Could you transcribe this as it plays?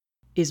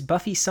Is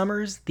Buffy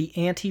Summers the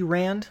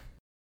anti-Rand?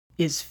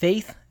 Is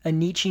Faith a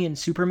Nietzschean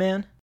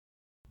Superman?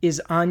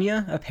 Is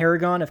Anya a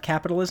paragon of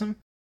capitalism?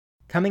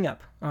 Coming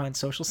up on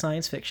Social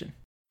Science Fiction.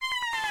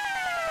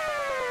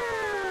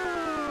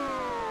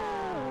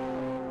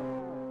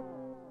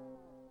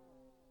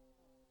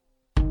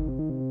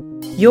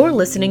 You're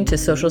listening to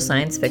Social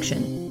Science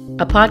Fiction,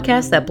 a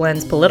podcast that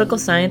blends political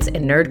science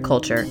and nerd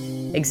culture,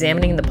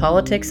 examining the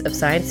politics of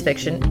science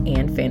fiction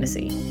and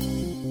fantasy.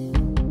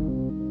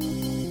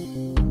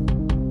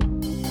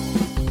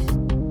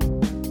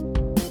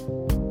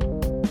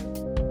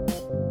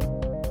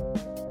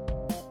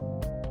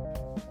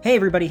 Hey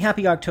everybody,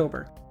 happy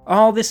October.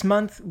 All this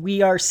month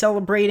we are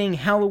celebrating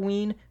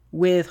Halloween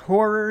with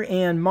horror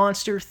and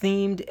monster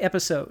themed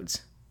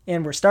episodes.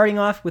 And we're starting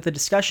off with a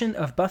discussion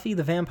of Buffy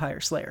the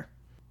Vampire Slayer.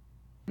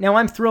 Now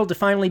I'm thrilled to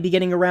finally be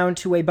getting around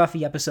to a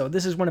Buffy episode.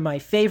 This is one of my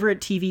favorite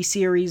TV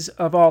series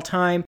of all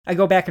time. I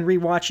go back and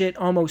rewatch it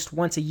almost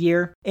once a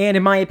year, and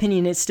in my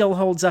opinion it still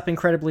holds up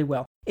incredibly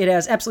well. It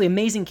has absolutely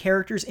amazing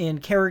characters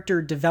and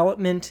character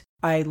development.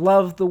 I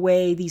love the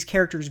way these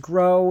characters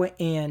grow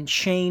and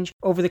change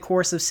over the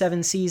course of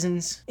 7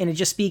 seasons, and it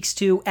just speaks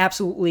to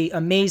absolutely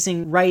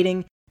amazing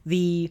writing.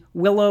 The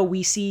Willow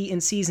we see in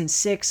season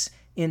 6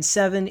 and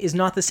 7 is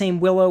not the same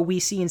Willow we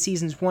see in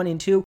seasons 1 and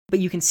 2, but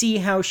you can see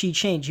how she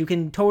changed. You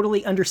can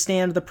totally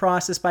understand the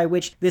process by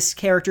which this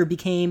character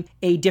became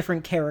a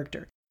different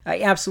character.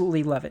 I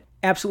absolutely love it.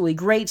 Absolutely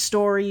great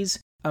stories.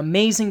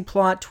 Amazing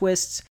plot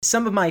twists.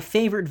 Some of my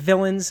favorite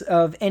villains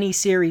of any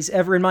series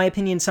ever. In my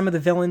opinion, some of the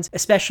villains,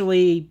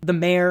 especially the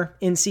mayor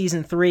in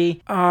season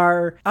 3,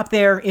 are up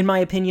there, in my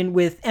opinion,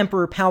 with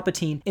Emperor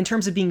Palpatine in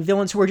terms of being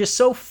villains who are just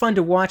so fun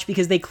to watch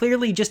because they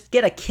clearly just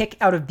get a kick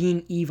out of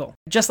being evil.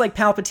 Just like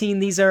Palpatine,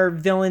 these are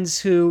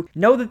villains who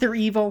know that they're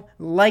evil,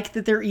 like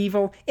that they're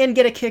evil, and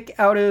get a kick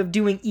out of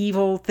doing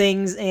evil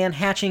things and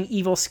hatching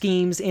evil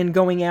schemes and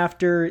going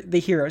after the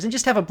heroes, and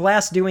just have a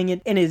blast doing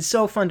it, and it is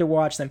so fun to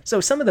watch them. So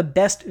some of the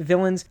best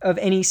villains of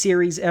any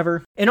series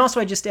ever. And also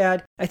I just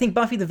add, I think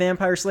Buffy the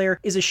Vampire Slayer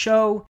is a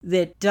show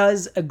that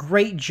does a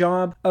great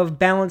job of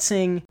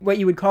balancing what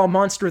you would call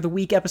Monster of the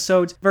Week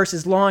episodes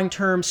versus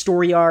long-term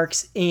story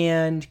arcs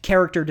and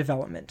character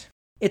development.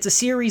 It's a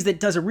series that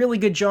does a really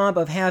good job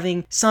of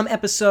having some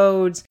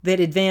episodes that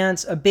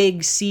advance a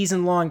big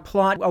season-long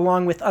plot,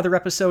 along with other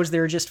episodes that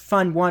are just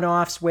fun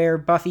one-offs where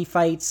Buffy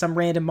fights some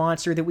random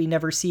monster that we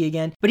never see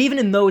again. But even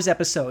in those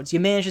episodes, you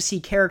manage to see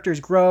characters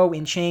grow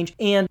and change,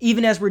 and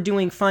even as we're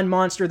doing fun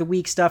Monster of the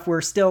Week stuff, we're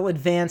still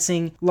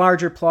advancing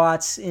larger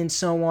plots and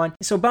so on.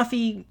 So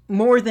Buffy,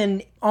 more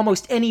than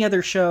almost any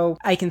other show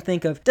I can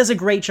think of, does a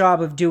great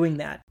job of doing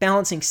that,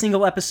 balancing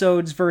single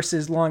episodes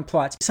versus long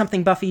plots.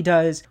 Something Buffy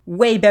does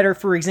way better,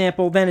 for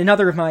example, than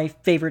another of my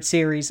favorite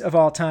series of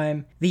all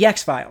time, The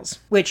X-Files,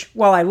 which,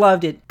 while I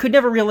loved it, could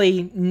never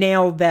really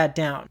nail that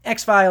down.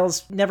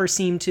 X-Files never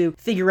seemed to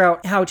figure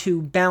out how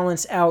to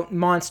balance out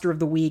Monster of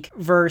the Week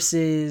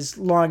versus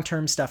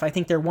long-term stuff. I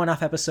think their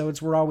one-off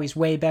episodes were always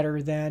way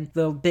better than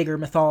the bigger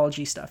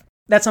mythology stuff.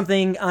 That's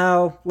something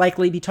I'll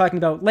likely be talking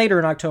about later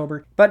in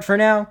October, but for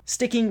now,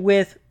 sticking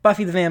with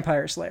Buffy the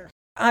Vampire Slayer.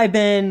 I've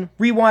been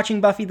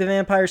rewatching Buffy the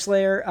Vampire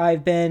Slayer,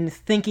 I've been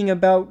thinking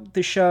about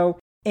the show,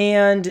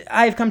 and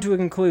I've come to a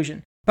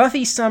conclusion.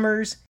 Buffy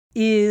Summers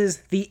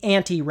is the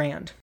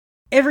anti-Rand.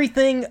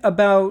 Everything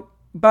about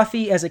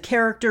Buffy as a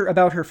character,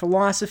 about her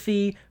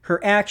philosophy, her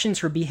actions,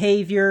 her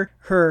behavior,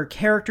 her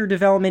character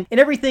development, and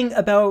everything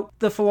about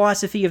the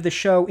philosophy of the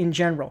show in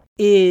general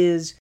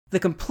is the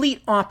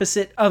complete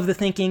opposite of the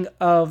thinking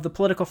of the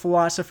political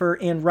philosopher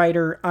and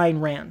writer Ayn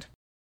Rand.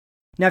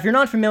 Now, if you're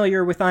not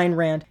familiar with Ayn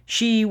Rand,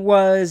 she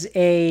was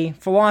a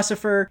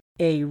philosopher,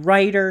 a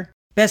writer,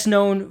 best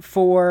known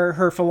for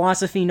her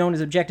philosophy known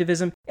as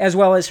objectivism, as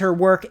well as her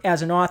work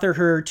as an author,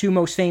 her 2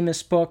 most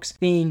famous books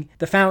being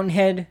The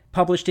Fountainhead,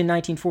 published in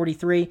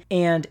 1943,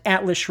 and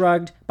Atlas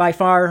Shrugged, by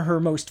far her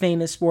most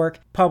famous work,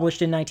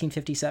 published in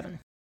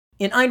 1957.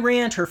 In Ayn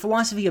Rand, her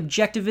philosophy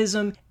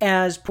objectivism,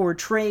 as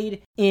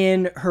portrayed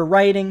in her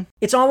writing,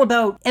 it's all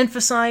about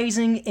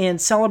emphasizing and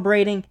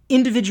celebrating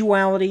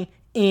individuality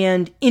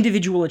and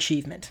individual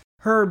achievement.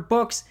 Her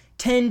books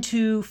tend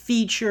to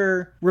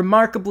feature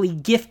remarkably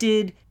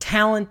gifted,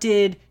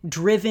 talented,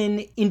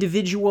 driven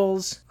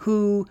individuals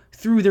who,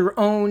 through their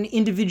own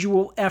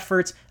individual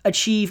efforts,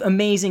 achieve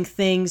amazing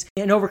things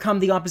and overcome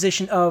the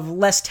opposition of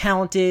less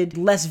talented,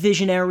 less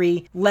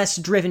visionary, less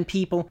driven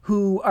people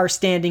who are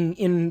standing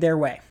in their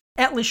way.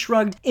 Atlas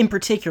Shrugged, in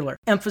particular,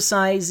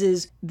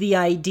 emphasizes the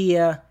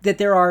idea that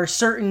there are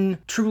certain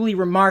truly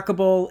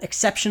remarkable,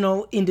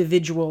 exceptional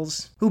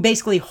individuals who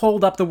basically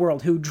hold up the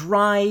world, who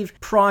drive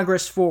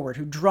progress forward,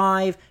 who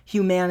drive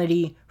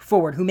humanity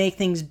forward, who make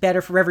things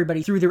better for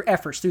everybody through their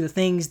efforts, through the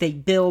things they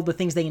build, the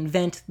things they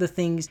invent, the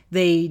things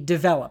they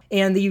develop.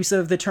 And the use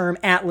of the term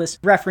Atlas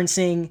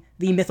referencing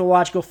the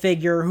mythological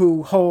figure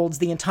who holds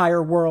the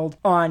entire world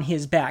on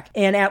his back.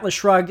 And Atlas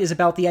Shrugged is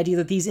about the idea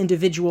that these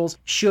individuals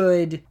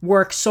should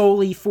work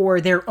solely for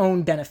their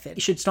own benefit.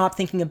 They should stop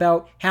thinking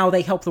about how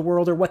they help the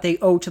world or what they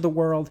owe to the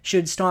world,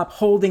 should stop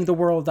holding the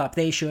world up.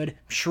 They should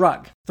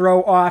shrug,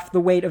 throw off the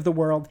weight of the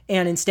world,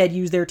 and instead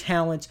use their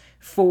talents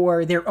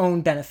for their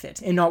own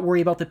benefit and not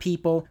worry about the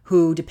people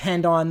who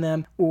depend on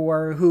them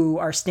or who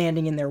are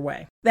standing in their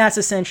way. That's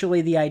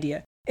essentially the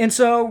idea. And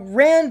so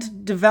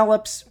Rand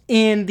develops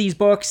in these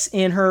books,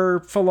 in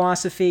her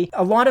philosophy,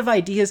 a lot of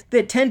ideas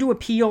that tend to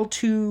appeal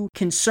to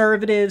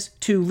conservatives,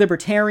 to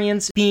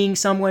libertarians, being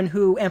someone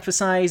who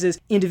emphasizes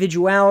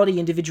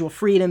individuality, individual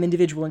freedom,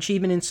 individual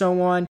achievement, and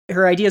so on.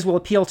 Her ideas will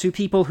appeal to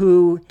people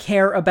who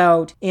care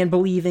about and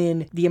believe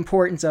in the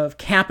importance of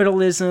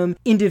capitalism,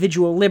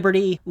 individual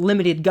liberty,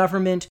 limited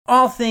government,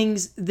 all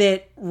things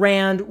that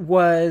Rand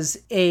was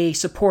a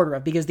supporter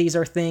of, because these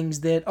are things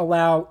that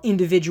allow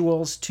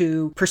individuals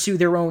to pursue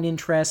their own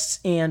interests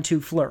and to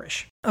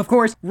flourish. Of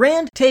course,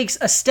 Rand takes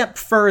a step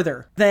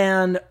further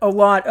than a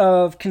lot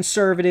of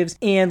conservatives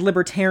and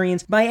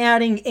libertarians by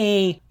adding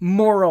a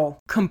moral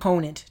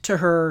component to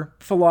her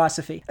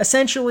philosophy,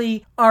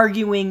 essentially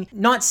arguing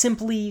not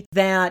simply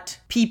that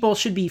people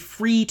should be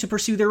free to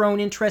pursue their own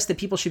interests, that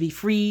people should be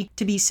free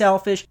to be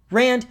selfish.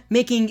 Rand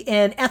making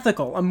an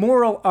ethical, a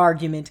moral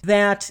argument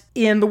that,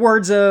 in the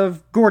words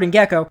of Gordon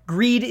Gekko,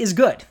 greed is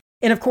good.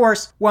 And of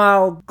course,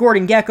 while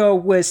Gordon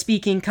Gekko was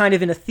speaking kind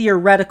of in a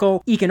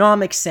theoretical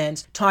economic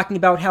sense, talking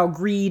about how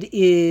greed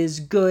is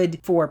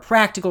good for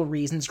practical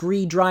reasons,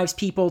 greed drives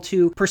people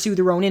to pursue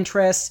their own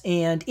interests,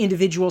 and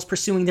individuals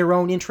pursuing their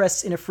own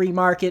interests in a free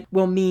market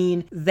will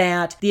mean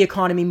that the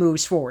economy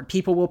moves forward.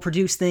 People will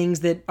produce things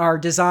that are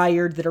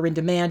desired, that are in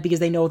demand, because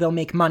they know they'll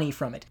make money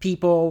from it.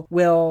 People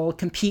will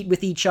compete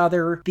with each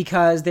other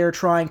because they're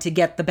trying to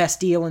get the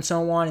best deal and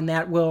so on, and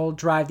that will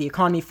drive the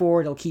economy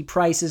forward. It'll keep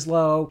prices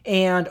low,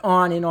 and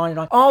on and on and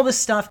on. All the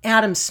stuff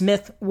Adam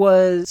Smith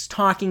was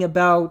talking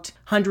about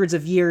hundreds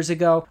of years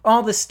ago,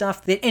 all the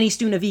stuff that any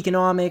student of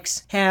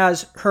economics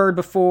has heard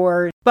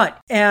before. But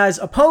as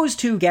opposed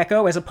to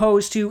Gekko, as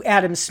opposed to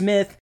Adam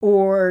Smith,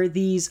 or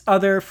these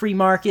other free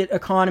market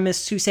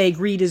economists who say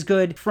greed is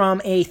good from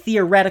a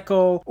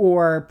theoretical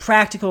or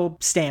practical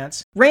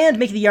stance, Rand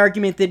makes the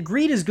argument that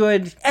greed is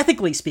good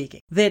ethically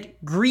speaking,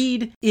 that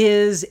greed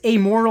is a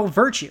moral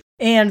virtue.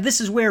 And this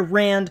is where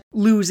Rand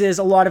loses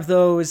a lot of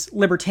those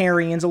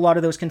libertarians, a lot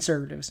of those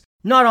conservatives.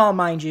 Not all,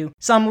 mind you.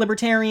 Some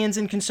libertarians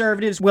and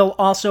conservatives will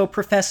also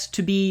profess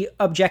to be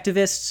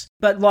objectivists,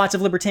 but lots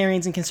of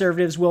libertarians and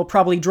conservatives will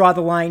probably draw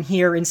the line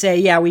here and say,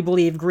 yeah, we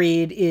believe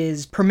greed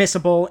is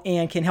permissible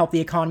and can help the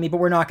economy, but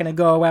we're not going to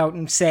go out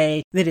and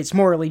say that it's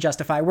morally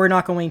justified. We're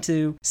not going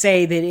to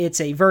say that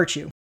it's a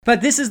virtue.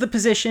 But this is the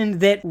position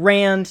that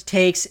Rand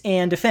takes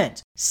and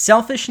defends.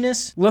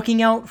 Selfishness,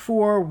 looking out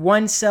for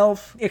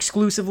oneself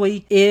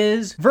exclusively,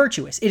 is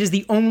virtuous. It is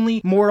the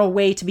only moral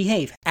way to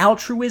behave.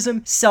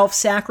 Altruism,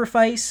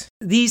 self-sacrifice,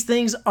 these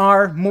things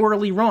are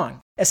morally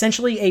wrong.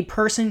 Essentially, a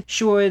person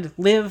should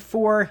live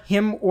for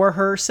him or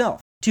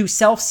herself. To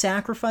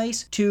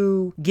self-sacrifice,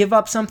 to give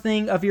up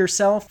something of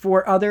yourself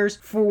for others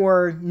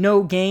for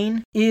no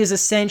gain, is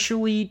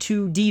essentially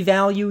to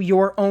devalue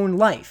your own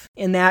life,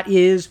 and that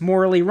is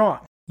morally wrong.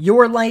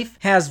 Your life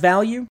has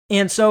value,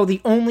 and so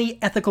the only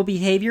ethical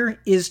behavior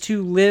is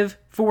to live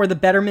for the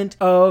betterment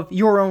of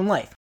your own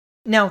life.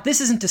 Now, this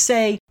isn't to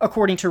say,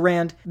 according to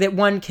Rand, that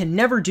one can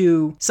never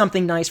do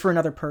something nice for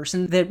another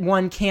person, that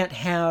one can't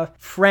have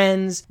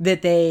friends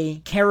that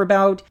they care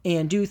about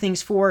and do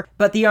things for,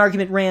 but the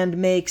argument Rand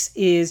makes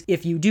is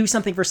if you do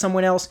something for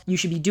someone else, you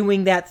should be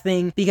doing that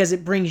thing because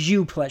it brings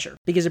you pleasure,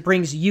 because it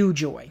brings you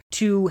joy.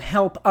 To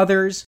help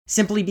others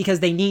simply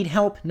because they need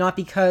help, not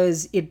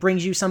because it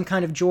brings you some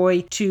kind of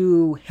joy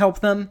to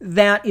help them,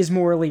 that is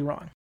morally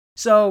wrong.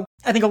 So,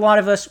 I think a lot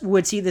of us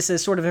would see this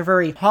as sort of a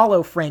very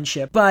hollow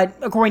friendship, but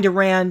according to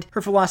Rand,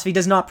 her philosophy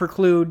does not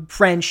preclude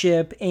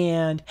friendship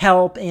and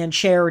help and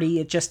charity.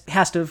 It just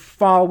has to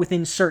fall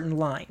within certain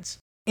lines.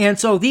 And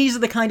so these are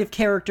the kind of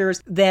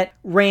characters that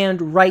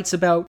Rand writes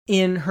about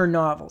in her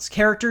novels.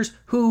 Characters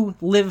who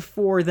live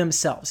for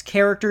themselves.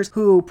 Characters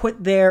who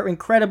put their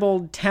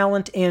incredible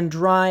talent and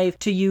drive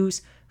to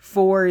use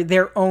for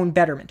their own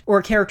betterment,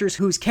 or characters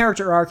whose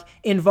character arc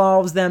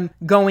involves them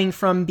going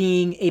from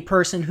being a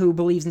person who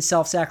believes in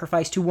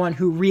self-sacrifice to one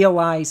who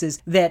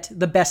realizes that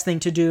the best thing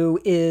to do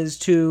is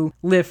to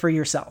live for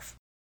yourself.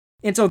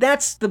 And so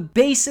that's the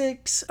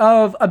basics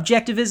of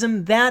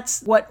objectivism.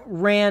 That's what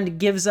Rand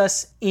gives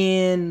us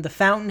in The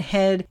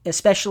Fountainhead,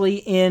 especially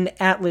in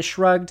Atlas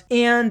Shrugged.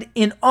 And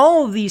in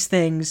all of these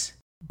things,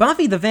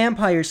 Buffy the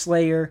Vampire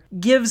Slayer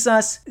gives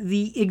us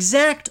the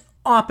exact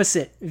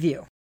opposite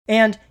view.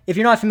 And if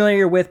you're not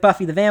familiar with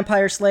Buffy the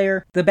Vampire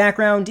Slayer, the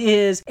background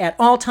is, at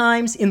all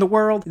times in the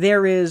world,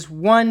 there is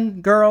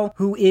one girl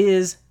who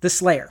is the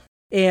Slayer.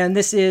 And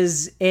this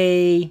is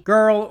a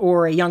girl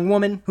or a young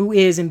woman who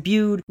is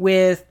imbued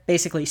with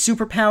basically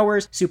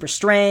superpowers, super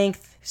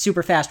strength,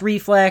 super fast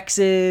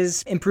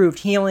reflexes, improved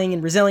healing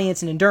and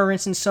resilience and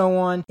endurance and so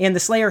on. And the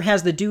Slayer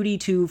has the duty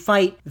to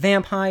fight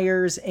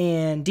vampires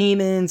and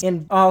demons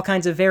and all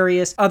kinds of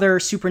various other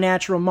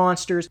supernatural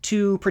monsters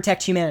to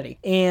protect humanity.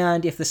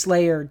 And if the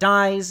Slayer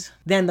dies,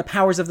 then the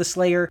powers of the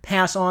Slayer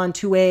pass on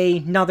to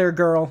another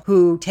girl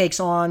who takes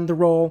on the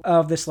role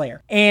of the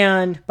Slayer.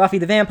 And Buffy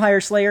the Vampire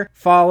Slayer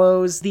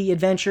follows the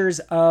adventures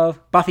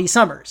of Buffy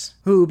Summers,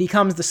 who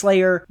becomes the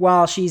Slayer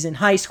while she's in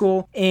high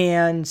school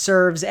and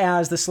serves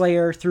as the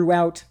Slayer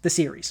throughout the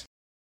series.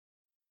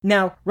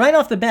 Now, right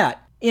off the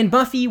bat, in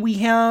Buffy, we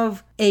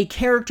have a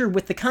character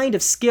with the kind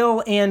of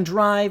skill and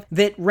drive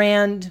that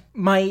Rand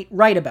might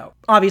write about.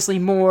 Obviously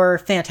more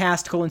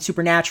fantastical and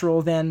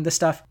supernatural than the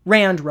stuff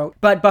Rand wrote,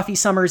 but Buffy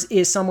Summers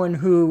is someone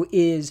who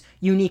is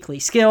uniquely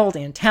skilled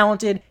and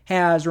talented,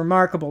 has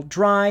remarkable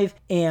drive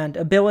and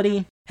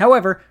ability.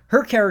 However,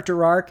 her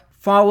character arc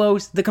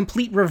follows the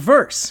complete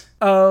reverse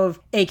of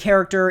a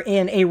character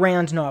in a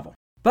Rand novel.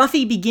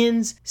 Buffy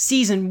begins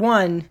season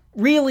 1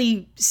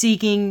 really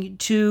seeking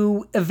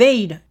to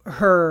evade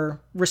her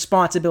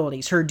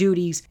responsibilities, her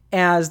duties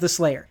as the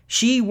Slayer.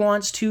 She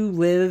wants to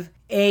live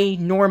a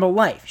normal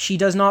life. She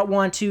does not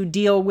want to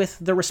deal with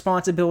the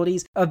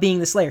responsibilities of being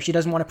the Slayer. She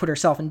doesn't want to put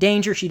herself in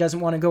danger. She doesn't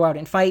want to go out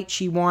and fight.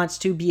 She wants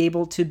to be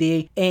able to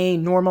be a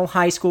normal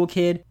high school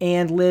kid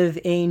and live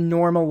a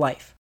normal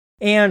life.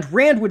 And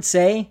Rand would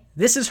say,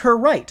 this is her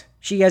right.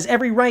 She has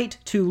every right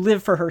to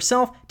live for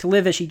herself, to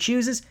live as she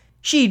chooses.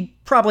 She'd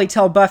probably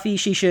tell Buffy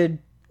she should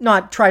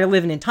not try to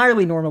live an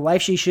entirely normal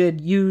life. She should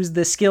use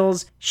the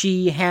skills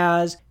she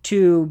has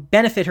to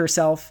benefit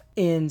herself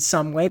in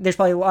some way. There's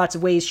probably lots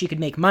of ways she could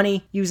make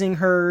money using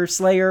her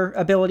Slayer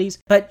abilities,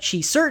 but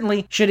she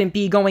certainly shouldn't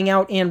be going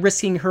out and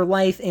risking her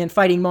life and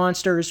fighting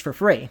monsters for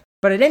free.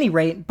 But at any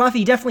rate,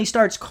 Buffy definitely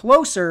starts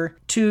closer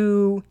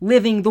to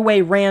living the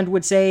way Rand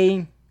would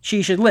say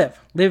she should live.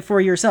 Live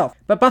for yourself.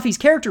 But Buffy's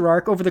character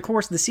arc over the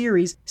course of the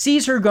series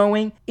sees her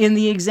going in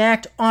the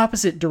exact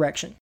opposite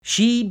direction.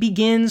 She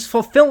begins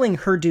fulfilling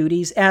her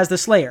duties as the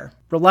Slayer,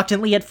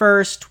 reluctantly at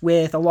first,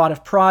 with a lot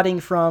of prodding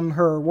from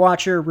her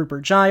watcher,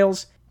 Rupert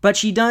Giles, but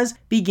she does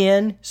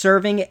begin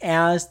serving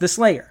as the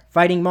Slayer,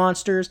 fighting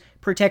monsters,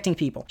 protecting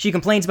people. She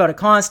complains about it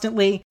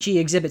constantly. She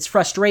exhibits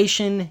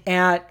frustration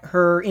at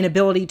her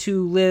inability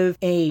to live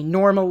a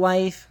normal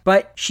life,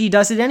 but she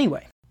does it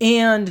anyway.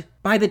 And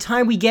by the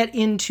time we get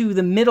into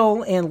the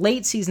middle and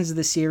late seasons of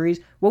the series,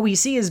 what we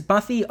see is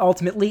Buffy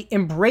ultimately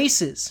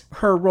embraces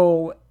her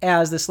role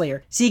as the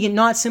Slayer, seeing it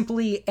not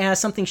simply as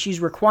something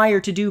she's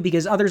required to do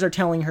because others are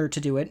telling her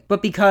to do it,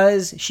 but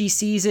because she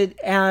sees it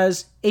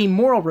as a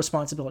moral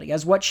responsibility,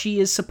 as what she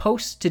is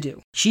supposed to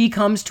do. She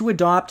comes to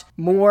adopt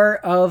more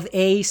of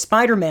a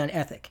Spider-Man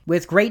ethic.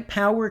 With great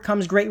power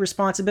comes great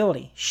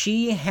responsibility.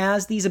 She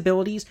has these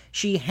abilities.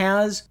 She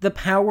has the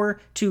power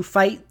to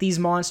fight these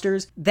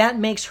monsters. That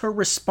makes her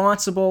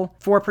responsible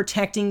for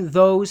protecting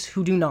those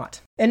who do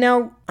not. And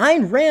now,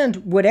 Ayn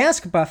Rand would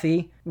ask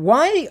Buffy,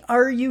 why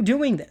are you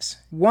doing this?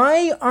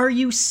 Why are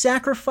you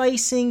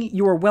sacrificing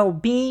your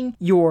well-being,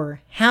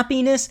 your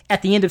happiness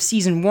at the end of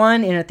season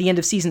 1 and at the end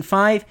of season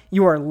 5,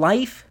 your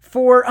life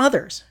for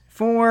others,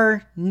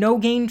 for no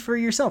gain for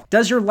yourself?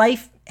 Does your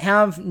life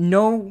have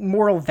no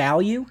moral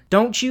value?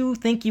 Don't you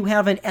think you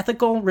have an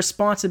ethical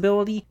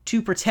responsibility to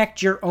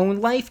protect your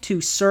own life, to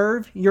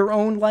serve your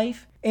own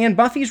life? And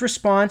Buffy's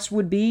response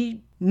would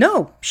be,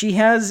 no, she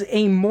has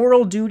a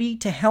moral duty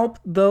to help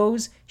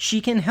those she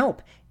can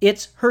help.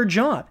 It's her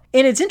job.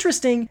 And it's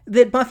interesting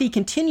that Buffy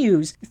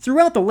continues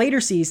throughout the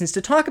later seasons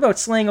to talk about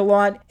slaying a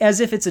lot as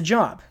if it's a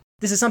job.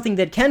 This is something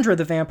that Kendra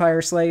the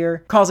Vampire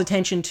Slayer calls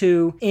attention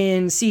to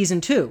in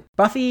season 2.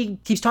 Buffy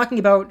keeps talking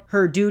about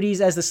her duties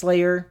as the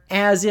Slayer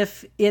as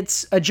if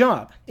it's a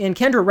job. And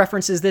Kendra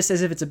references this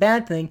as if it's a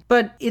bad thing,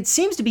 but it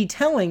seems to be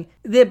telling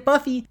that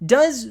Buffy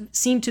does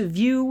seem to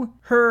view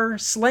her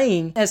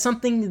slaying as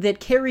something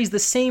that carries the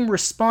same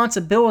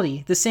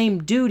responsibility, the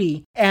same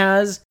duty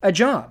as a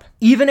job.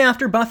 Even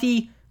after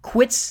Buffy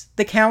quits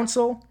the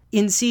council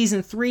in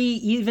season 3,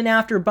 even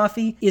after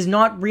Buffy is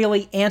not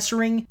really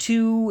answering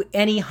to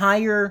any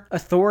higher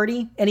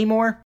authority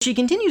anymore, she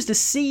continues to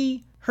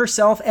see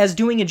herself as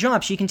doing a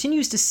job. She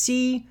continues to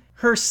see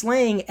her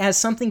slaying as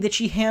something that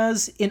she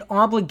has an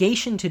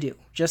obligation to do,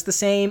 just the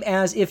same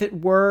as if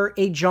it were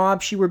a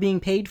job she were being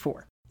paid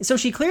for. So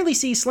she clearly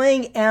sees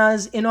slaying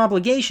as an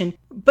obligation,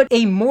 but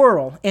a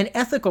moral and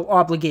ethical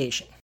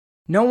obligation.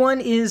 No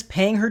one is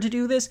paying her to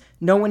do this.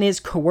 No one is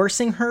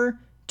coercing her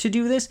to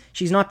do this.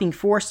 She's not being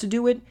forced to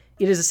do it.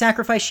 It is a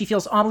sacrifice she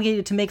feels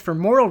obligated to make for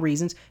moral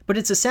reasons, but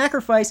it's a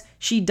sacrifice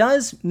she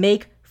does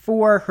make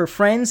for her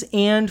friends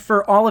and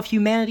for all of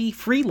humanity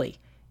freely,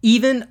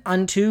 even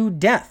unto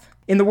death.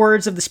 In the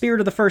words of the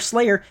spirit of the first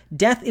Slayer,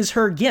 death is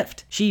her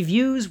gift. She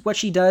views what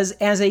she does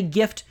as a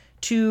gift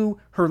to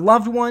her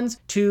loved ones,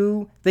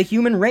 to the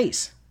human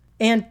race.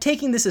 And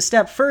taking this a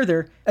step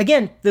further,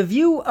 again, the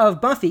view of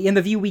Buffy and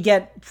the view we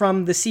get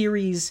from the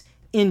series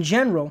in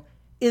general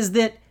is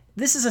that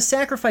This is a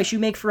sacrifice you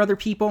make for other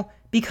people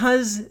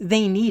because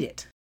they need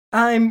it.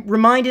 I'm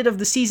reminded of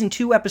the season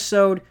 2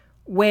 episode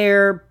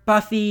where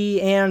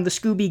Buffy and the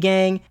Scooby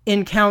Gang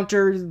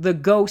encounter the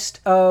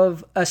ghost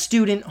of a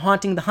student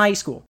haunting the high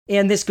school.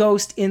 And this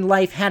ghost in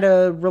life had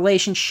a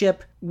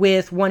relationship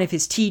with one of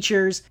his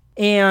teachers,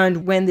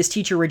 and when this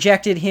teacher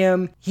rejected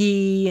him,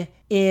 he,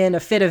 in a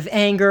fit of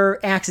anger,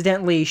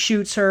 accidentally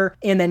shoots her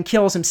and then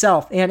kills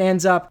himself and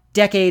ends up,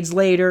 decades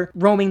later,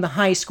 roaming the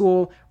high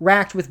school,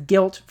 racked with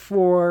guilt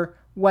for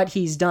what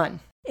he's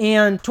done.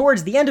 And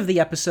towards the end of the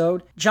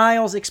episode,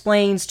 Giles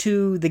explains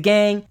to the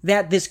gang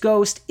that this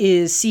ghost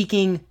is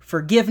seeking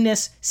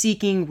forgiveness,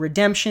 seeking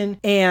redemption,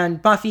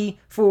 and Buffy,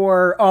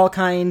 for all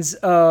kinds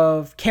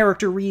of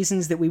character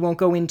reasons that we won't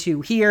go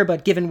into here,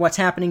 but given what's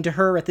happening to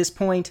her at this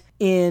point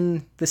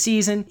in the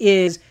season,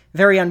 is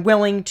very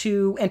unwilling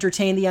to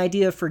entertain the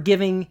idea of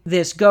forgiving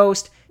this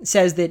ghost,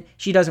 says that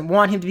she doesn't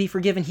want him to be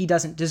forgiven, he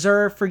doesn't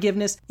deserve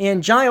forgiveness,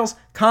 and Giles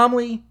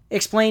calmly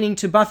explaining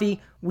to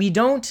Buffy, we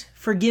don't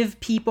forgive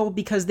people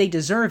because they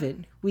deserve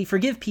it, we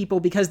forgive people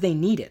because they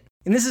need it.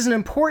 And this is an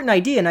important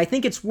idea, and I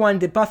think it's one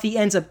that Buffy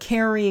ends up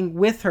carrying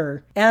with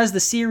her as the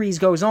series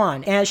goes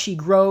on, as she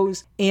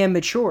grows and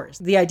matures.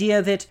 The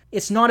idea that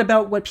it's not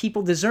about what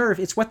people deserve,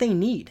 it's what they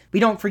need. We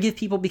don't forgive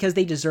people because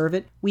they deserve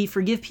it, we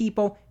forgive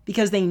people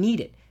because they need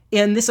it.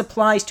 And this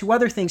applies to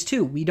other things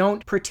too. We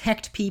don't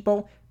protect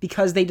people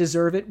because they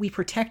deserve it. We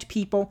protect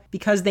people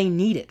because they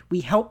need it.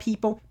 We help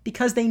people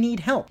because they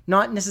need help,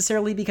 not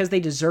necessarily because they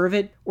deserve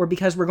it or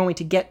because we're going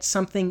to get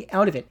something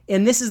out of it.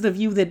 And this is the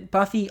view that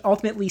Buffy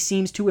ultimately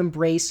seems to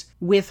embrace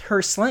with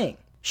her slaying.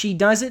 She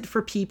does it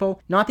for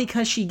people, not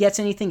because she gets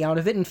anything out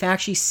of it. In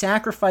fact, she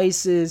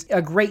sacrifices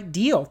a great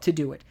deal to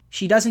do it.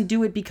 She doesn't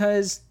do it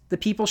because the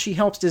people she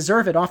helps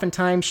deserve it.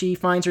 Oftentimes she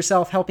finds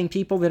herself helping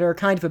people that are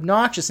kind of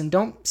obnoxious and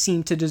don't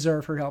seem to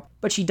deserve her help.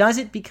 But she does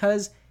it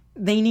because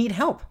they need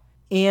help.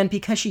 And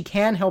because she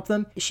can help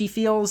them, she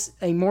feels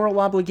a moral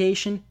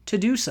obligation to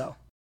do so.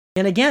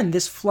 And again,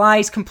 this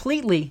flies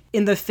completely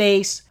in the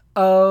face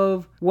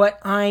of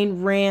what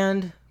Ayn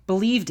Rand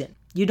believed in.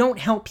 You don't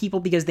help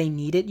people because they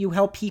need it. You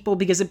help people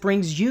because it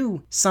brings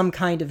you some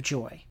kind of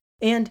joy.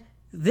 And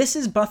this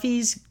is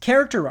Buffy's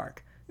character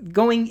arc,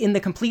 going in the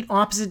complete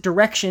opposite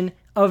direction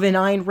of an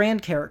Ayn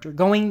Rand character,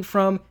 going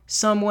from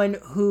someone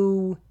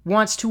who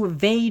wants to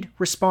evade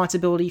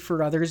responsibility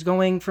for others,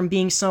 going from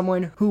being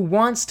someone who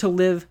wants to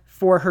live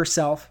for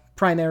herself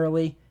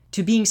primarily,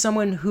 to being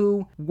someone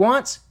who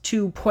wants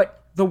to put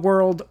the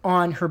world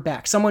on her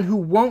back, someone who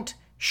won't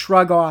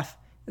shrug off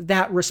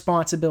that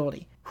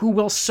responsibility, who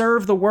will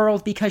serve the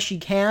world because she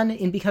can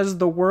and because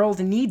the world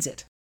needs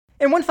it.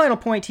 And one final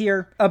point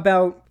here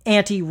about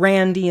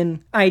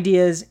anti-Randian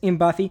ideas in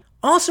Buffy.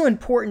 Also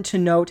important to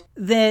note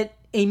that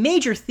a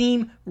major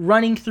theme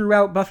running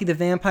throughout Buffy the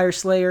Vampire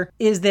Slayer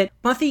is that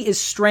Buffy is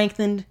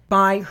strengthened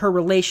by her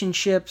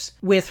relationships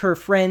with her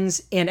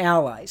friends and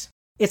allies.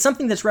 It's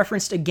something that's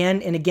referenced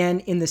again and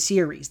again in the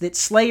series, that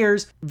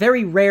Slayers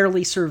very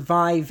rarely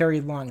survive very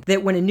long.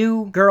 That when a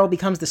new girl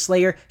becomes the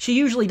Slayer, she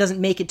usually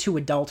doesn't make it to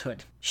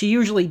adulthood. She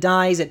usually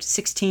dies at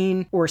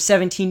 16 or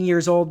 17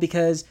 years old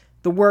because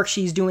the work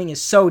she's doing is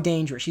so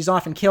dangerous. She's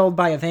often killed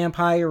by a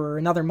vampire or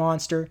another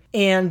monster,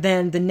 and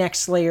then the next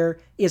Slayer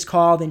is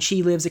called and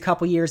she lives a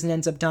couple years and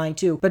ends up dying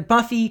too. But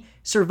Buffy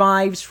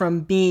survives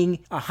from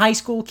being a high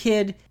school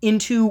kid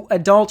into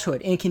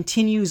adulthood and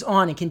continues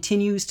on and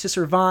continues to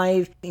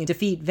survive and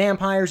defeat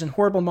vampires and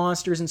horrible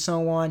monsters and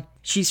so on.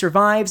 She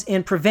survives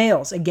and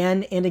prevails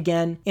again and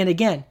again and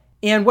again.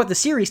 And what the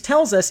series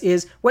tells us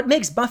is what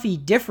makes Buffy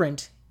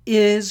different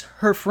is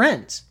her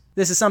friends.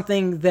 This is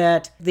something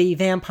that the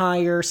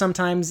vampire,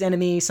 sometimes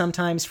enemy,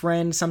 sometimes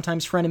friend,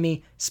 sometimes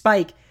frenemy,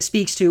 Spike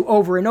speaks to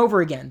over and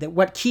over again. That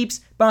what keeps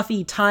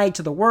Buffy tied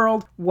to the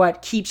world,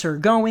 what keeps her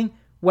going,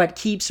 what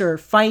keeps her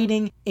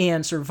fighting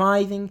and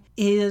surviving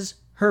is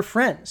her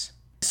friends.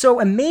 So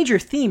a major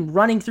theme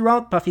running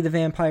throughout Buffy the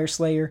Vampire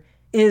Slayer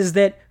is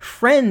that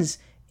friends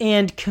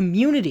and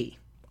community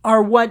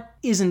are what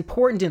is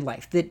important in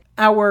life, that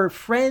our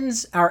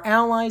friends, our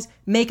allies,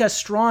 make us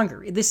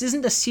stronger. This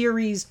isn't a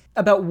series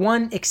about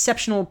one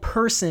exceptional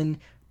person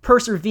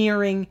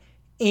persevering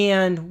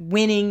and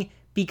winning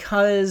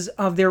because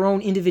of their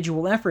own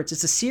individual efforts.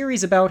 It's a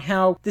series about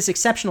how this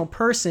exceptional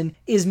person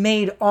is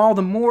made all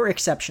the more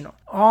exceptional,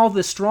 all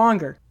the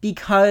stronger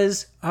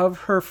because of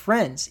her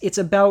friends. It's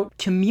about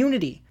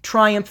community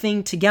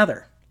triumphing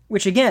together,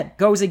 which again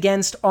goes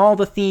against all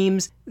the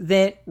themes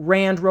that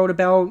Rand wrote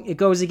about. It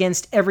goes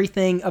against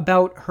everything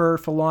about her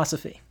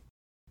philosophy.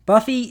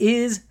 Buffy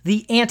is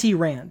the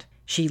anti-Rand.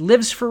 She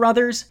lives for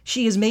others.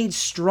 She is made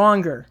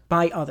stronger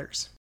by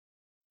others.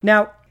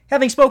 Now,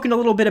 having spoken a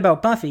little bit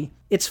about Buffy,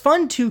 it's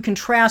fun to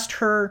contrast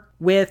her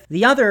with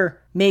the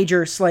other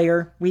major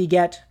Slayer we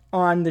get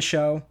on the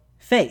show,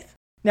 Faith.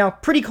 Now,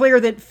 pretty clear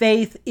that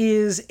Faith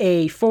is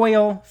a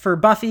foil for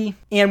Buffy,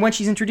 and when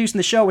she's introduced in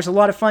the show, it's a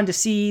lot of fun to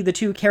see the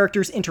two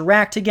characters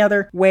interact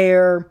together,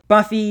 where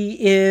Buffy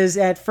is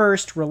at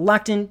first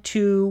reluctant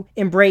to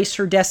embrace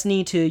her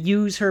destiny, to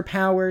use her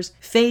powers.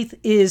 Faith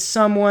is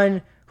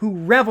someone who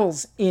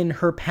revels in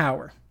her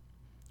power.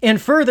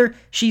 And further,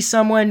 she's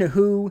someone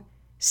who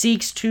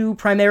seeks to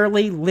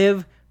primarily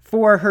live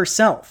for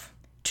herself,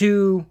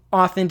 to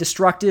often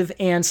destructive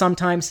and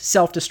sometimes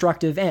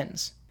self-destructive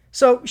ends.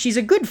 So she's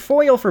a good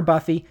foil for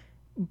Buffy,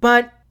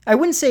 but I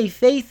wouldn't say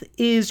Faith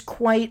is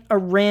quite a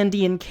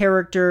Randian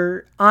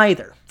character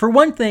either. For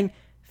one thing,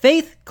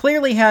 Faith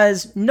clearly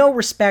has no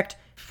respect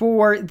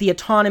for the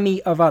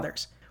autonomy of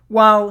others.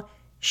 While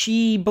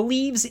she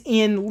believes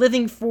in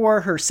living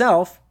for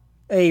herself,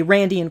 a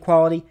Randian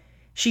quality,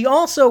 she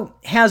also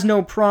has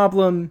no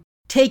problem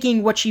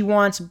taking what she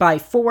wants by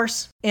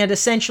force and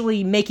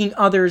essentially making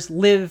others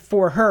live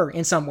for her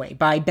in some way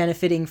by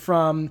benefiting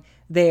from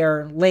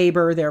their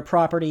labor, their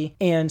property,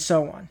 and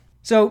so on.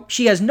 So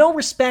she has no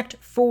respect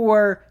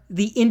for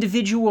the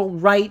individual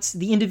rights,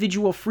 the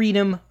individual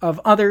freedom of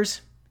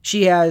others.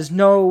 She has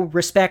no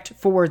respect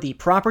for the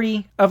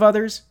property of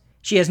others.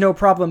 She has no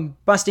problem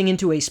busting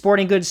into a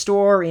sporting goods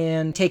store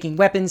and taking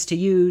weapons to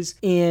use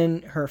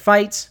in her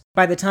fights.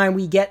 By the time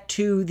we get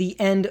to the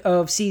end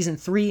of season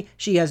 3,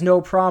 she has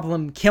no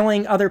problem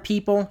killing other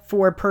people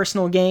for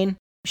personal gain.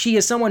 She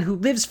is someone who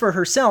lives for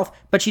herself,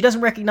 but she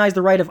doesn't recognize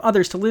the right of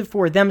others to live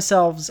for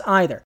themselves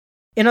either.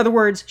 In other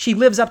words, she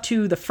lives up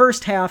to the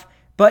first half,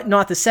 but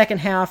not the second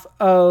half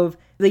of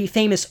the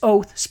famous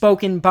oath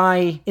spoken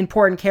by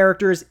important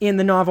characters in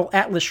the novel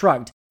Atlas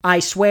Shrugged. I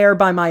swear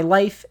by my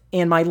life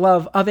and my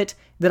love of it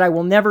that I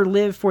will never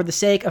live for the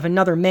sake of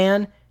another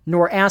man,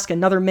 nor ask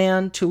another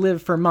man to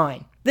live for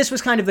mine. This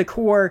was kind of the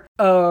core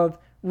of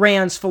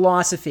Rand's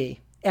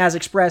philosophy, as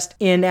expressed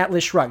in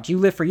Atlas Shrugged. You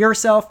live for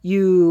yourself,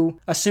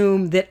 you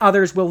assume that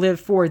others will live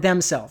for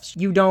themselves.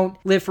 You don't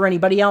live for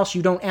anybody else,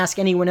 you don't ask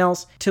anyone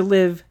else to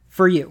live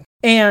for you.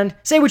 And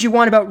say what you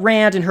want about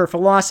Rand and her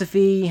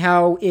philosophy,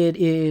 how it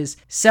is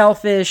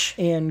selfish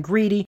and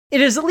greedy.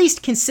 It is at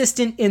least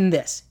consistent in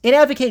this. It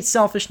advocates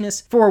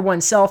selfishness for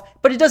oneself,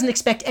 but it doesn't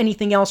expect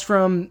anything else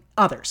from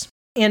others.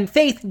 And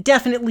Faith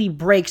definitely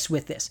breaks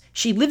with this.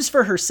 She lives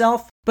for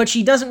herself, but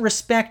she doesn't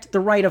respect the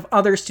right of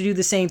others to do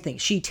the same thing.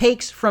 She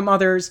takes from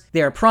others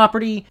their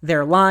property,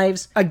 their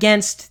lives,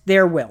 against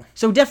their will.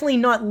 So definitely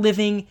not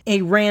living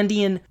a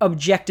Randian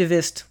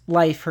objectivist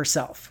life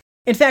herself.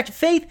 In fact,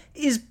 Faith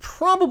is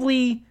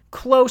probably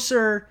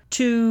closer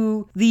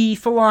to the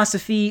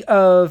philosophy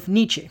of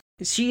Nietzsche.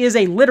 She is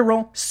a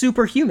literal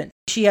superhuman.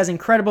 She has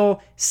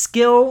incredible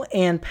skill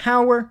and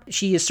power.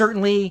 She is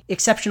certainly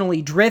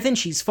exceptionally driven.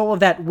 She's full of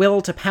that will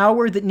to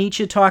power that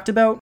Nietzsche talked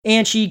about.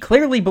 And she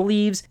clearly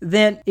believes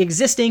that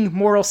existing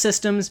moral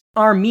systems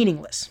are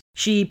meaningless.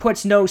 She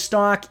puts no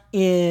stock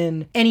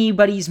in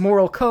anybody's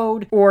moral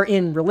code or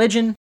in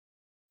religion.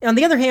 On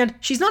the other hand,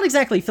 she's not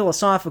exactly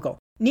philosophical.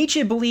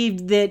 Nietzsche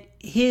believed that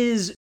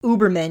his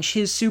Übermensch,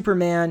 his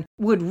Superman,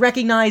 would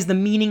recognize the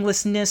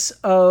meaninglessness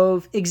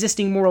of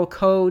existing moral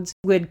codes,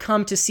 would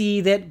come to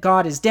see that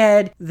God is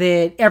dead,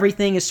 that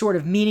everything is sort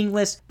of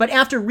meaningless. But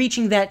after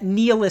reaching that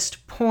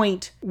nihilist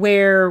point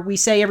where we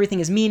say everything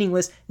is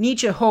meaningless,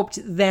 Nietzsche hoped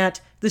that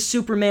the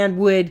Superman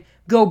would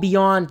go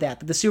beyond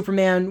that the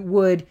Superman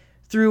would,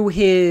 through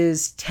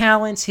his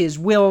talents, his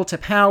will to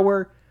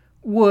power,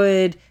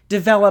 would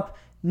develop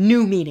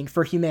new meaning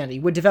for humanity,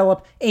 would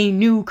develop a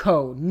new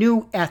code,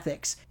 new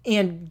ethics,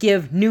 and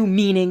give new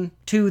meaning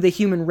to the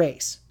human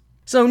race.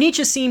 So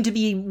Nietzsche seemed to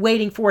be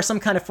waiting for some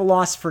kind of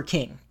philosopher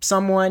king,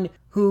 someone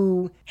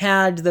who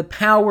had the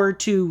power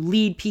to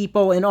lead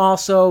people and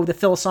also the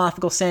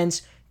philosophical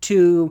sense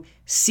to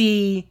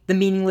see the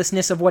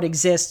meaninglessness of what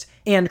exists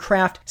and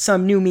craft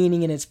some new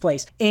meaning in its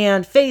place.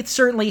 And Faith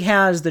certainly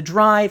has the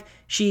drive.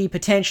 She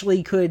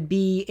potentially could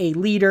be a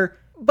leader,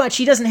 but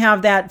she doesn't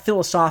have that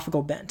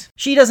philosophical bent.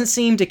 She doesn't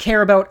seem to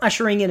care about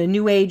ushering in a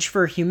new age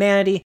for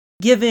humanity.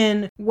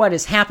 Given what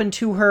has happened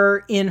to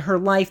her in her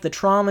life, the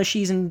trauma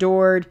she's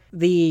endured,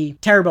 the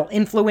terrible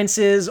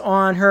influences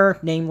on her,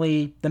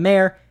 namely the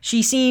mayor,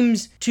 she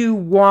seems to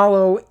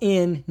wallow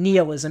in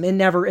nihilism and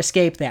never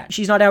escape that.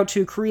 She's not out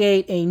to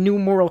create a new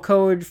moral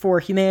code for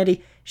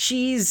humanity.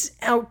 She's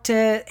out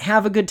to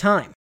have a good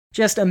time.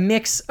 Just a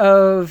mix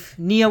of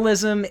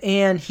nihilism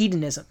and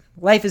hedonism.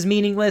 Life is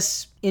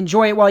meaningless.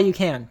 Enjoy it while you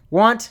can.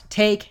 Want,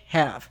 take,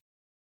 have.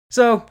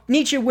 So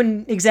Nietzsche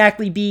wouldn't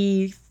exactly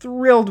be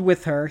thrilled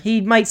with her.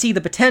 He might see the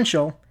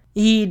potential.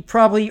 He'd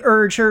probably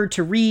urge her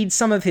to read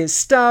some of his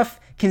stuff,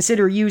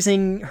 consider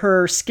using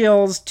her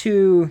skills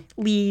to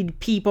lead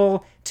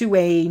people to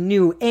a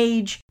new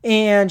age,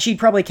 and she'd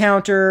probably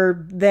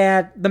counter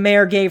that the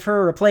mayor gave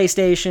her a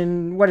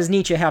PlayStation. What does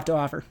Nietzsche have to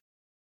offer?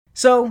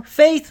 So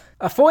Faith,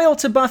 a foil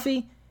to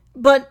Buffy,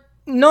 but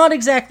not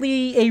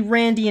exactly a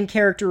Randian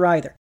character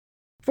either.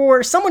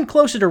 For someone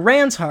closer to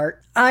Rand's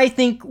heart, I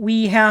think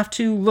we have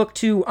to look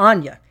to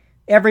Anya,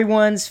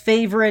 everyone's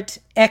favorite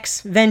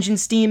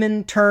ex-vengeance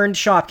demon turned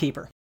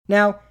shopkeeper.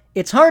 Now,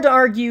 it's hard to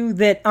argue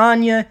that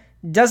Anya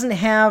doesn't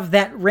have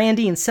that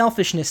Randian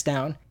selfishness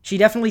down. She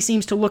definitely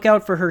seems to look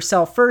out for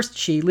herself first.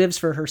 She lives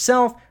for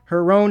herself,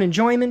 her own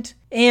enjoyment,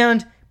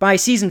 and by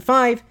season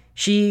 5,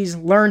 she's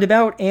learned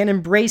about and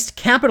embraced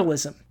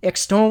capitalism,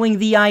 extolling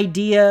the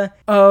idea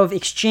of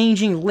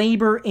exchanging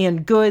labor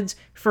and goods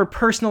for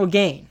personal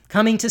gain,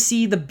 coming to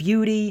see the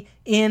beauty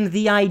in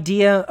the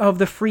idea of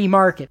the free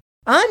market.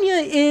 Anya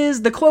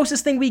is the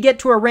closest thing we get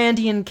to a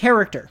Randian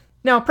character.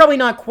 Now, probably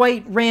not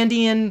quite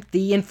Randian.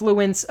 The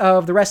influence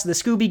of the rest of the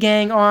Scooby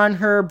Gang on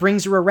her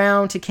brings her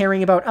around to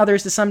caring about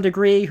others to some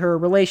degree. Her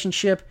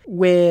relationship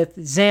with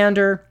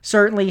Xander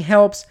certainly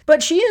helps.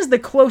 But she is the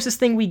closest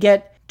thing we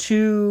get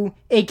to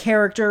a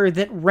character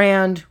that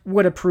Rand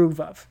would approve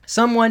of.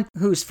 Someone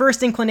whose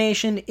first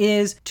inclination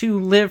is to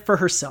live for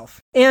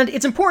herself. And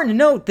it's important to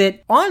note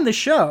that on the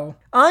show,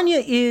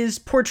 Anya is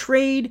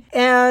portrayed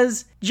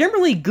as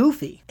generally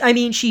goofy. I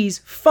mean, she's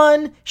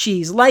fun,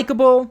 she's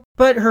likable,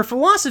 but her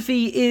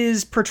philosophy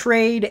is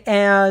portrayed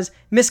as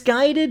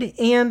misguided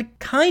and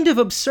kind of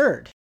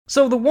absurd.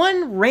 So the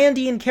one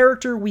Randian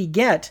character we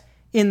get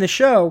in the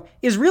show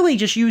is really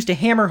just used to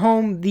hammer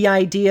home the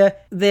idea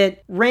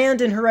that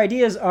Rand and her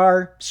ideas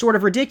are sort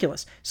of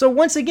ridiculous. So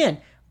once again,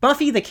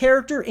 Buffy the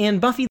character and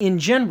Buffy in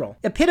general,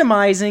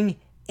 epitomizing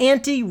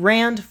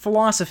anti-Rand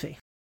philosophy.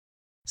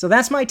 So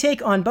that's my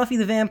take on Buffy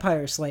the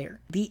Vampire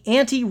Slayer, the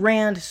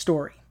anti-Rand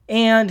story,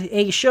 and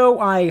a show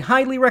I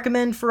highly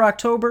recommend for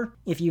October.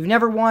 If you've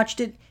never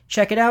watched it,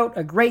 check it out,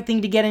 a great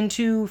thing to get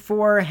into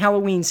for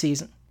Halloween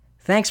season.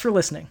 Thanks for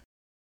listening.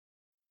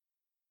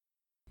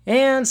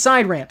 And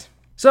side rant.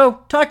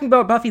 So, talking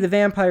about Buffy the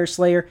Vampire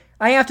Slayer,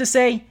 I have to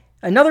say,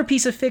 another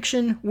piece of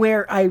fiction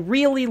where I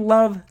really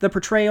love the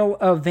portrayal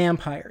of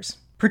vampires.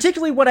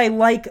 Particularly what I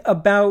like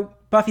about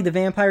Buffy the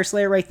Vampire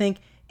Slayer, I think,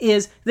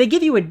 is they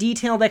give you a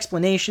detailed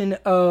explanation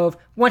of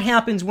what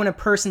happens when a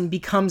person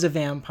becomes a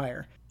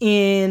vampire.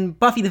 In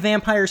Buffy the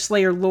Vampire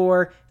Slayer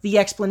lore, the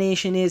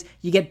explanation is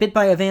you get bit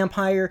by a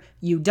vampire,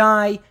 you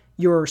die,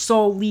 your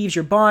soul leaves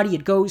your body,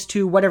 it goes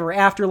to whatever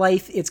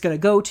afterlife it's going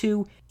to go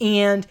to,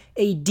 and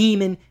a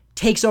demon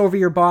takes over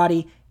your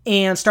body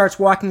and starts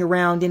walking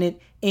around in it,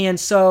 and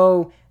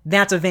so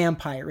that's a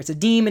vampire. It's a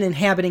demon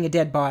inhabiting a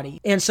dead body.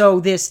 And so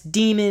this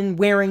demon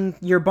wearing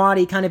your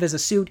body kind of as a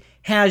suit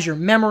has your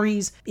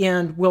memories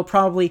and will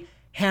probably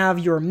have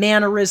your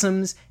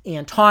mannerisms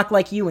and talk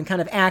like you and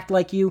kind of act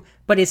like you,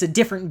 but it's a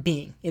different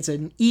being. It's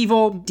an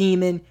evil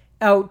demon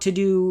out to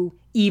do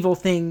evil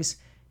things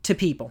to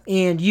people.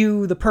 And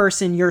you, the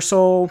person, your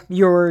soul,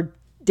 you're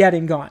dead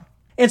and gone.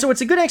 And so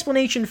it's a good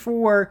explanation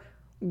for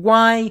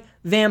why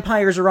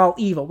vampires are all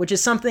evil, which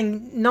is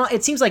something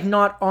it seems like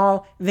not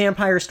all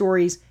vampire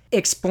stories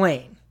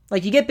explain.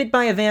 Like, you get bit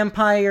by a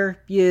vampire,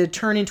 you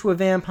turn into a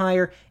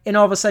vampire, and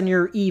all of a sudden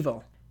you're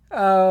evil.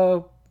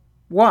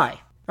 Why?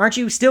 Aren't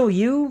you still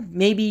you?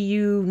 Maybe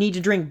you need to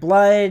drink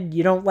blood,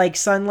 you don't like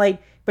sunlight,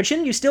 but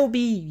shouldn't you still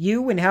be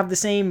you and have the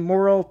same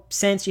moral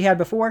sense you had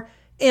before?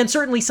 And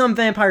certainly some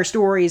vampire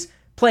stories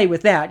play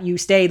with that. You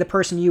stay the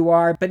person you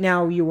are, but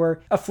now you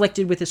were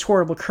afflicted with this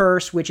horrible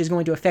curse, which is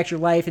going to affect your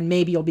life, and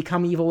maybe you'll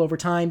become evil over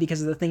time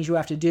because of the things you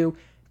have to do,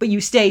 but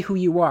you stay who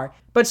you are.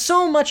 But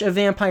so much of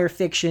vampire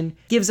fiction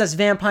gives us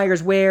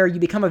vampires where you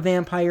become a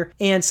vampire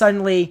and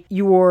suddenly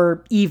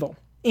you're evil.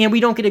 And we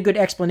don't get a good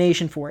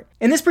explanation for it.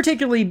 And this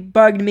particularly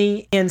bugged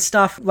me in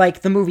stuff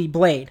like the movie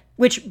Blade,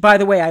 which, by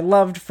the way, I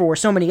loved for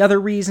so many other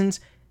reasons,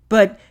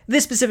 but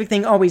this specific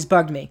thing always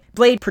bugged me.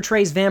 Blade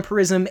portrays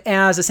vampirism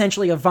as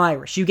essentially a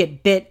virus. You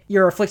get bit,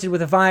 you're afflicted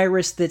with a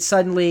virus that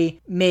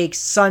suddenly makes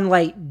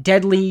sunlight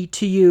deadly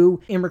to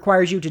you and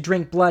requires you to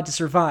drink blood to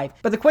survive.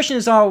 But the question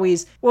is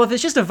always, well, if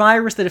it's just a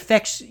virus that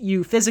affects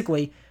you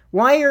physically,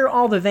 why are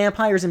all the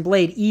vampires in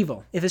Blade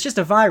evil? If it's just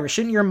a virus,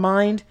 shouldn't your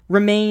mind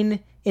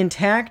remain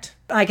intact?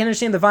 I can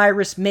understand the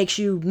virus makes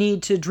you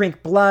need to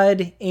drink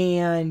blood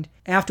and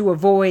have to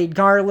avoid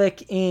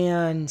garlic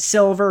and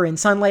silver and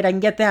sunlight. I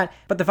can get that.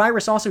 But the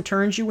virus also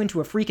turns you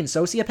into a freaking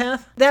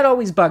sociopath? That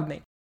always bugged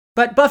me.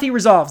 But Buffy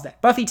resolves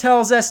that. Buffy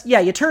tells us,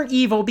 yeah, you turn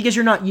evil because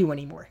you're not you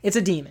anymore. It's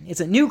a demon.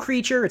 It's a new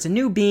creature. It's a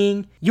new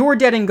being. You're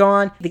dead and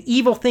gone. The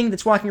evil thing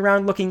that's walking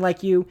around looking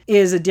like you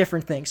is a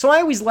different thing. So I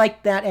always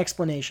liked that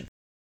explanation.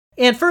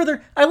 And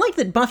further, I like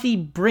that Buffy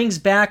brings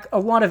back a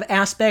lot of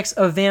aspects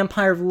of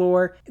vampire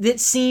lore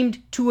that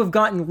seemed to have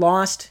gotten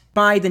lost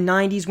by the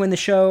 90s when the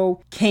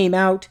show came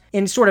out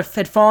and sort of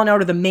had fallen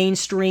out of the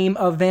mainstream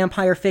of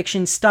vampire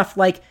fiction. Stuff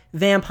like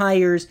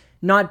vampires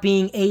not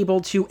being able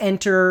to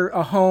enter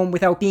a home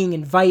without being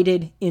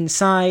invited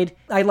inside.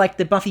 I like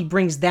that Buffy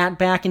brings that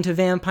back into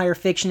vampire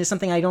fiction. It's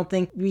something I don't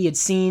think we had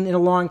seen in a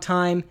long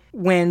time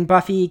when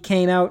Buffy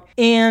came out.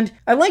 And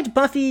I liked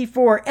Buffy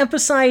for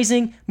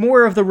emphasizing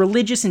more of the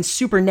religious and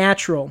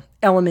supernatural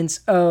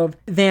elements of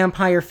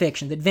vampire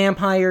fiction. That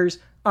vampires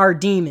are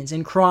demons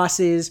and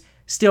crosses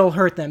still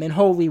hurt them, and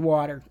holy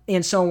water,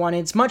 and so on.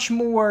 It's much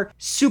more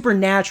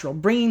supernatural,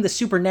 bringing the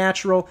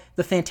supernatural,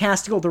 the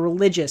fantastical, the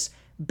religious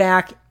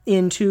back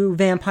into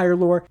vampire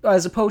lore,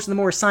 as opposed to the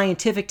more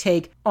scientific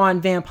take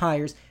on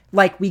vampires,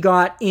 like we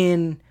got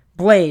in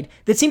Blade,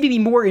 that seemed to be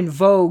more in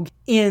vogue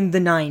in the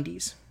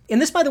 90s.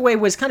 And this, by the way,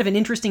 was kind of an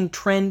interesting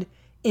trend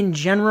in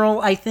general,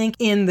 I think,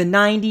 in the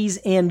 90s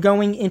and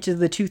going into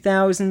the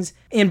 2000s,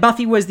 and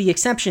Buffy was the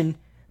exception.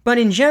 But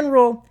in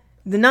general,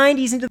 the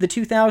 90s into the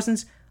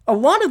 2000s, a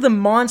lot of the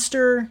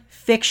monster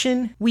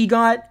fiction we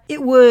got,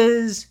 it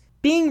was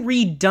being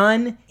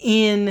redone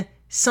in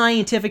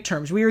scientific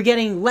terms. We were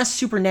getting less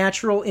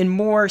supernatural and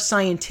more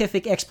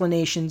scientific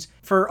explanations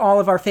for all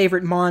of our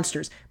favorite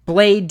monsters.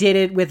 Blade did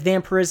it with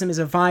vampirism as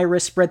a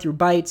virus spread through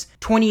bites.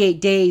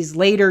 28 Days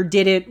Later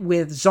did it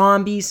with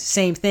zombies.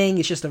 Same thing.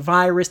 It's just a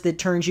virus that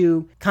turns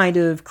you kind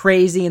of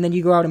crazy and then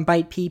you go out and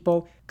bite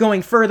people.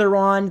 Going further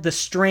on, The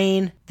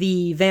Strain,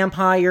 the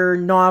vampire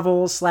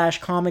novels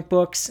 / comic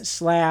books /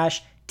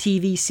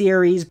 TV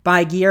series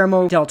by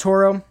Guillermo del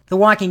Toro. The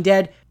Walking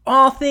Dead,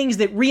 all things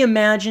that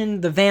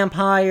reimagine the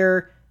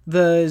vampire,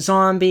 the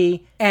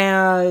zombie,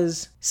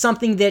 as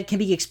something that can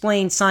be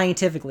explained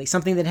scientifically,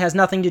 something that has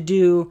nothing to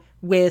do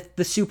with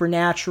the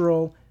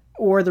supernatural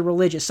or the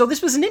religious. So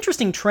this was an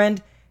interesting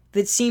trend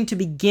that seemed to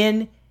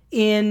begin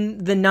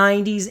in the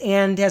 90s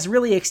and has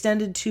really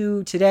extended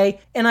to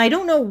today. And I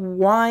don't know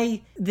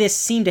why this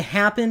seemed to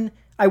happen.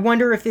 I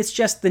wonder if it's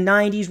just the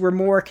 90s were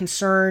more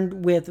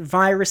concerned with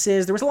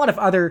viruses. There was a lot of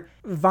other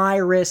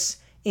virus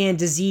and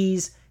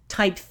disease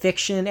type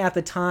fiction at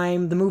the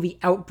time. The movie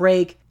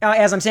Outbreak.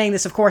 As I'm saying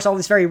this, of course, all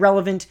this very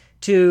relevant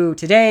to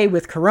today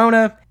with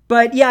Corona.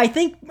 But yeah, I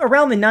think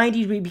around the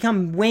 90s we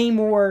become way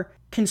more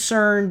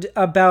concerned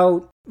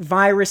about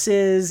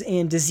viruses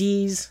and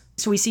disease.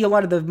 So we see a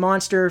lot of the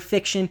monster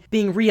fiction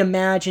being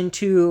reimagined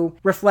to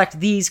reflect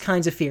these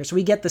kinds of fears. So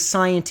we get the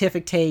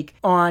scientific take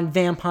on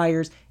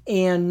vampires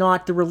and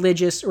not the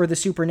religious or the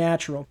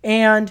supernatural.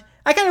 And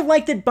I kind of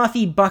like that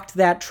Buffy bucked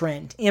that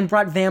trend and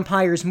brought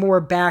vampires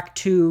more back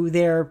to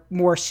their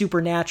more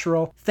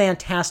supernatural,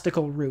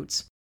 fantastical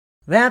roots.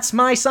 That's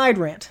my side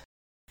rant.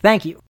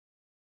 Thank you.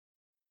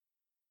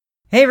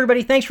 Hey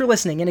everybody, thanks for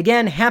listening, and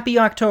again, happy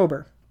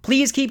October.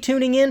 Please keep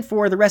tuning in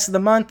for the rest of the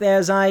month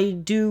as I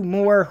do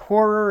more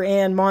horror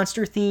and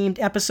monster-themed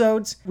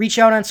episodes. Reach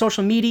out on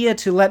social media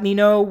to let me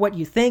know what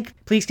you think.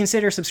 Please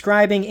consider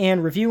subscribing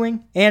and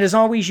reviewing. And as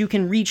always, you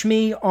can reach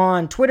me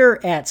on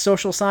Twitter at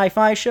Social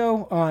Sci-Fi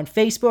Show, on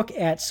Facebook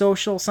at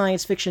Social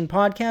Science Fiction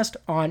Podcast,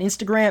 on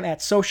Instagram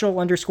at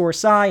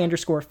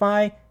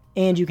social_sci_fi,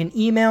 and you can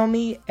email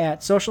me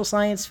at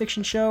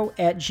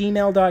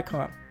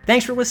socialsciencefictionshow@gmail.com.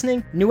 Thanks for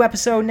listening. New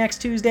episode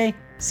next Tuesday.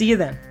 See you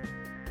then.